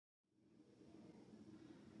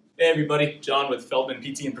Hey everybody, John with Feldman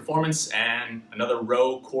PT and Performance and another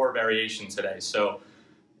row core variation today. So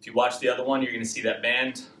if you watch the other one, you're going to see that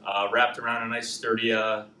band wrapped around a nice sturdy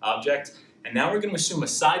object. And now we're going to assume a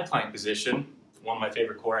side plank position, one of my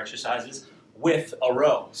favorite core exercises, with a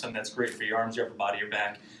row. Something that's great for your arms, your upper body, your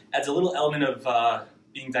back. Adds a little element of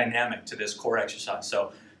being dynamic to this core exercise.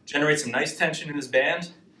 So generate some nice tension in this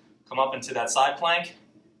band, come up into that side plank,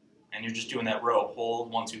 and you're just doing that row.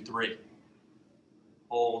 Hold, 1, 2, 3.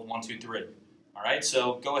 Hold, 1, 2, 3. All right,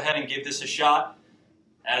 so go ahead and give this a shot.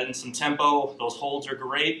 Add in some tempo. Those holds are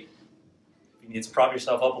great. If you need to prop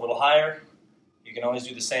yourself up a little higher, you can always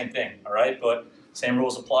do the same thing, all right? But same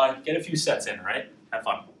rules apply. Get a few sets in, all right? Have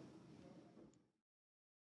fun.